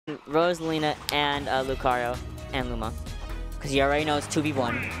Rosalina and Lucario and Luma. Because you already know it's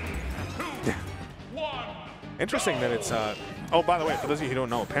 2v1. Yeah. Interesting that it's... oh, by the way, for those of you who don't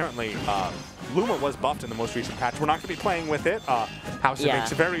know, apparently Luma was buffed in the most recent patch. We're not going to be playing with it. House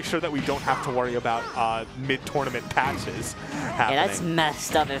makes very sure that we don't have to worry about mid-tournament patches happening. Yeah, that's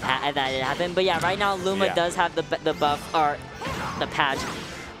messed up if that happened. But yeah, right now Luma does have the buff, or the patch,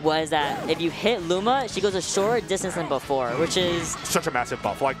 was that if you hit Luma, she goes a shorter distance than before, which is such a massive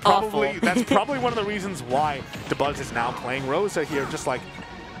buff. Like, probably awful. That's probably one of the reasons why Dabuz is now playing Rosa here. Just like,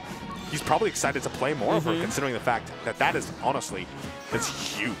 he's probably excited to play more of her, considering the fact that that is honestly,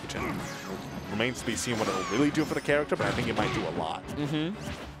 that's huge. And remains to be seen what it'll really do for the character, but I think it might do a lot.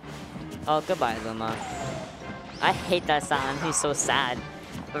 Oh, goodbye, Luma. I hate that sound. He's so sad.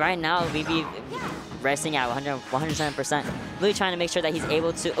 But right now, Vivi resting at 107%. Really trying to make sure that he's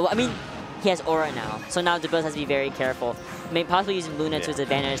able to... Well, I mean, he has aura now. So now Dabuz has to be very careful. Maybe possibly using Luna to his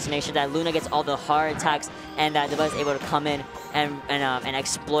advantage to make sure that Luna gets all the hard attacks and that Dabuz is able to come in and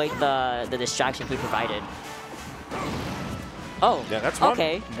exploit the distraction he provided. Oh, yeah, that's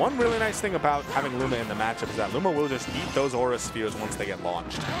one really nice thing about having Luma in the matchup is that Luma will just eat those aura spheres once they get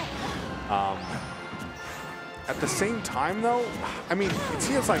launched. At the same time, though, I mean, it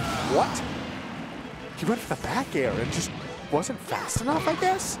seems like, what? He went for the back air and just wasn't fast enough, I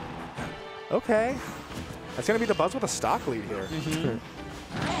guess? Okay. That's going to be Dabuz with a stock lead here.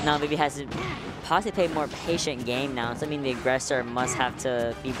 Now Vivi has to possibly play a more patient game now. So I mean, the aggressor must have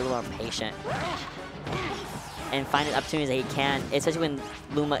to be a little more patient and find the opportunities that he can, especially when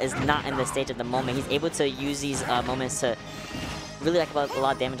Luma is not in the stage at the moment. He's able to use these moments to really rack up a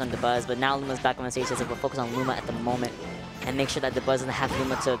lot of damage on Dabuz, but now Luma's back on the stage, so we'll focus on Luma at the moment and make sure that Dabuz doesn't have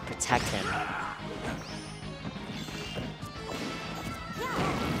Luma to protect him.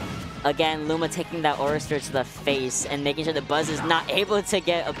 Again, Luma taking that aura sphere to the face and making sure Dabuz is not able to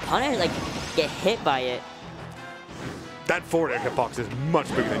get a punish, like get hit by it. That forward air hitbox is much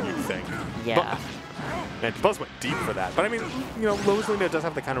bigger than you think. Yeah. And Dabuz went deep for that. But I mean, you know, Rosalina does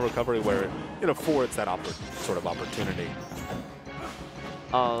have the kind of recovery where, you know, forwards that sort of opportunity.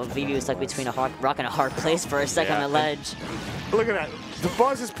 Oh, Vivi was stuck between a rock and a hard place for a second on the ledge. Look at that.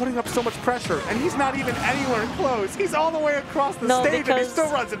 Dabuz is putting up so much pressure, and he's not even anywhere close. He's all the way across the stage, and he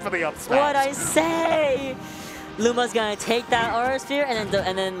still runs it for the up smash. What'd I say? Luma's gonna take that aura sphere, and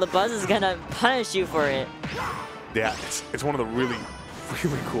then Dabuz is gonna punish you for it. Yeah, it's one of the really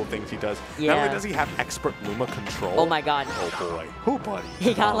cool things he does. Yeah. Not only does he have expert Luma control. Oh my god. Oh boy. Oh buddy.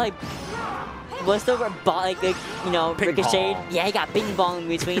 He got like, what's the word? Like you know, ping ricocheted. pong. Yeah, he got ping pong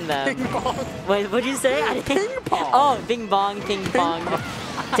between them. Ping pong. What'd you say? Ping pong. Oh, ping pong, ping pong.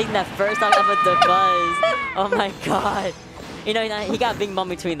 Taking that first off of Dabuz. Oh my god. You know, he got ping pong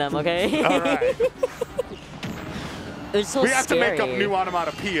between them, okay? Alright. It was so We have scary. to make up new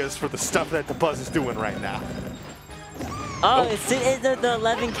onomatopoeias for the stuff that Dabuz is doing right now. Oh, it's the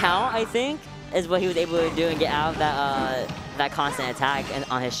 11 count, I think, is what he was able to do and get out of that constant attack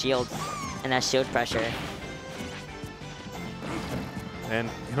on his shield and that shield pressure. And,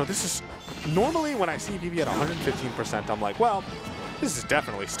 you know, this is... Normally, when I see Vivi at 115%, I'm like, well, this is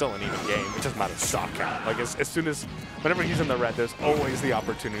definitely still an even game. It doesn't matter the stock count. Like, as soon as... Whenever he's in the red, there's always the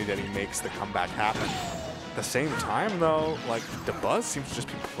opportunity that he makes the comeback happen. At the same time, though, like, Dabuz seems to just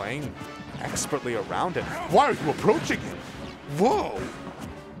be playing expertly around it. Why are you approaching him? Whoa!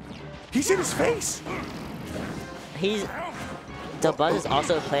 He's in his face! Dabuz is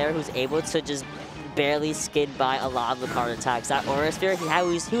also a player who's able to just barely skid by a lot of Lucario attacks. That aura sphere,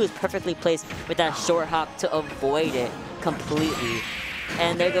 he was perfectly placed with that short hop to avoid it completely.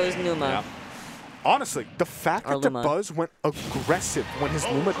 And there goes Numa. Yeah. Honestly, the fact that Dabuz went aggressive when his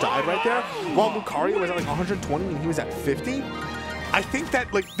Luma died right there, while Lucario was at like 120 and he was at 50, I think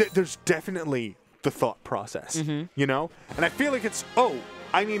that like there's definitely the thought process, you know? And I feel like it's, oh,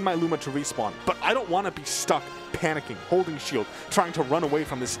 I need my Luma to respawn, but I don't want to be stuck panicking, holding shield, trying to run away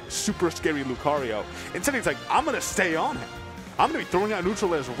from this super scary Lucario. Instead, he's like, I'm going to stay on him. I'm going to be throwing out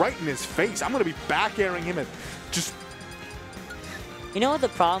neutral airs right in his face. I'm going to be back airing him and just... You know what the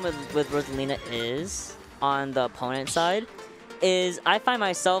problem with Rosalina is on the opponent side? Is I find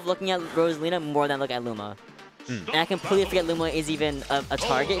myself looking at Rosalina more than I look at Luma. And I completely forget Luma is even a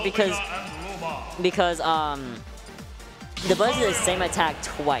target because Dabuz did the same attack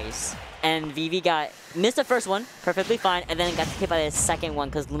twice, and Vivi missed the first one perfectly fine, and then got hit by the second one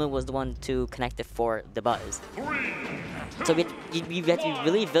because Luma was the one to connect it for Dabuz. So you have to be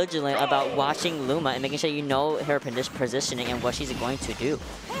really vigilant about watching Luma and making sure you know her positioning and what she's going to do.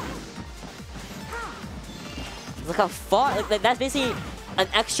 Look how far, like that's basically an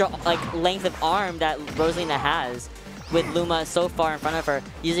extra like length of arm that Rosalina has. with Luma so far in front of her,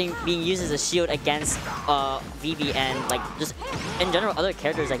 being used as a shield against Vivi and like just in general other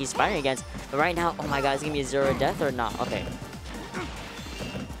characters that he's fighting against. But right now, oh my god, is it gonna be a 0 death or not? Okay.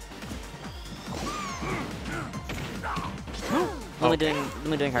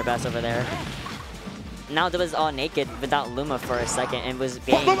 Luma doing her best over there. Now Dabuz is all naked without Luma for a second and was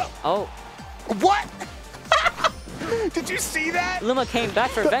being... Oh. What? Did you see that? Luma came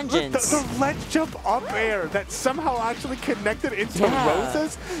back for vengeance. The ledge jump up air that somehow actually connected into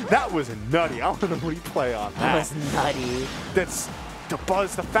Rosa's? That was nutty. I want to replay on that. That was nutty. That's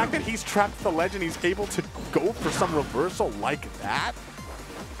Dabuz. The fact that he's trapped the ledge and he's able to go for some reversal like that?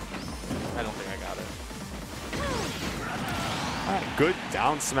 I don't think I got it. Good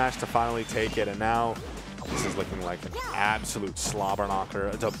down smash to finally take it, and now this is looking like an absolute slobber knocker.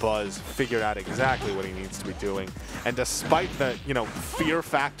 Dabuz figured out exactly what he needs to be doing, and despite the fear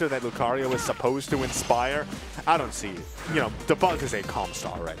factor that Lucario is supposed to inspire, I don't see it. Dabuz is a calm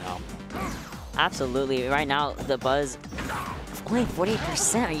star right now. Absolutely, right now Dabuz only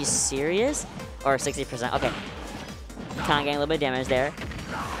 48%. Are you serious? Or 60%? Okay, kind of getting a little bit of damage there,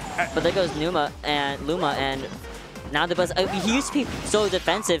 but there goes Luma and. Now Dabuz, he used to be so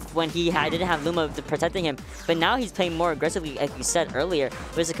defensive when he didn't have Luma protecting him, but now he's playing more aggressively, like you said earlier.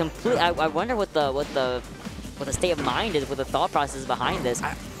 It was a complete. I wonder what the state of mind is, what the thought process behind this.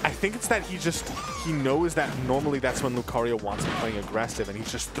 I think it's that he knows that normally that's when Lucario wants him playing aggressive, and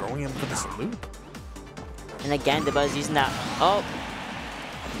he's just throwing him for this loop. And again, Dabuz using that. Oh.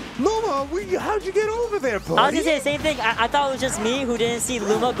 Luma, how'd you get over there, buddy? I was gonna say the same thing. I thought it was just me who didn't see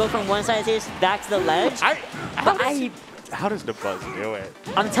Luma go from one side of the stage back to the ledge. How does Dabuz do it?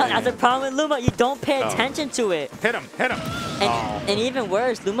 I'm telling you, that's the problem with Luma. You don't pay attention to it. Hit him. And even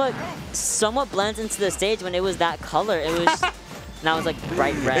worse, Luma somewhat blends into the stage when it was that color. It was... Now it's like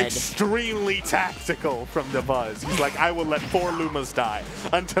bright red. Extremely tactical from Dabuz. He's like, I will let 4 Lumas die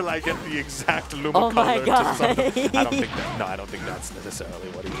until I get the exact Luma color. My God. I don't think that's necessarily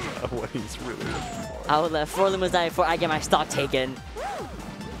what he's really looking for. I will let 4 Lumas die before I get my stock taken.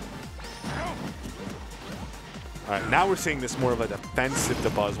 All right, now we're seeing this more of a defensive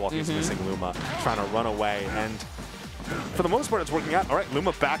Dabuz while he's missing Luma, trying to run away, and for the most part, it's working out. All right,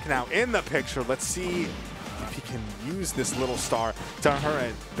 Luma back now in the picture. Let's see if he can use this little star to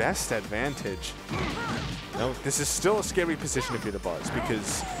her best advantage. No, this is still a scary position if you're Dabuz,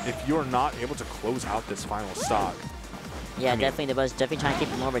 because if you're not able to close out this final stock. Yeah, definitely Dabuz definitely trying to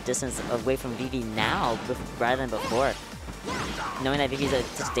keep more of a distance away from Vivi now rather than before, knowing that Vivi's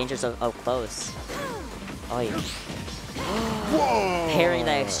just dangerous up close. Oh, yeah. Whoa! Parrying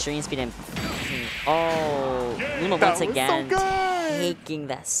that extreme speed and... Oh, Luma once again taking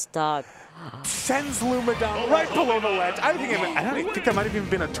that stock. Sends Luma down right below the ledge. I don't think that might have even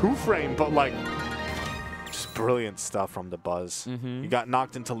been a 2-frame, but like, just brilliant stuff from Dabuz. He got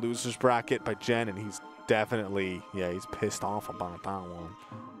knocked into loser's bracket by Jen, and he's definitely, he's pissed off about that one.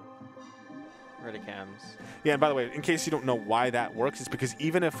 Cams. Yeah, and by the way, in case you don't know why that works, it's because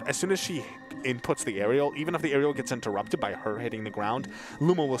as soon as she inputs the aerial, even if the aerial gets interrupted by her hitting the ground,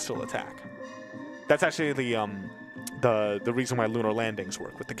 Luma will still attack. That's actually the reason why lunar landings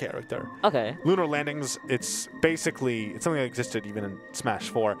work with the character. Okay. Lunar landings, it's something that existed even in Smash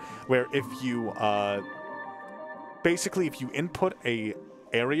 4, where if you input a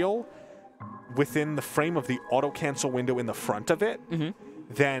aerial within the frame of the auto cancel window in the front of it,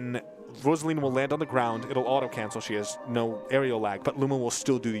 then Rosalina will land on the ground, it'll auto-cancel, she has no aerial lag, but Luma will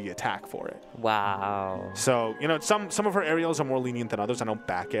still do the attack for it. Wow. So, some of her aerials are more lenient than others. I know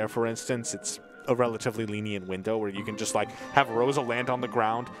back air, for instance, it's a relatively lenient window where you can just like have Rosa land on the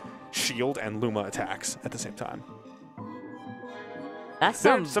ground, shield, and Luma attacks at the same time. That's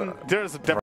there's a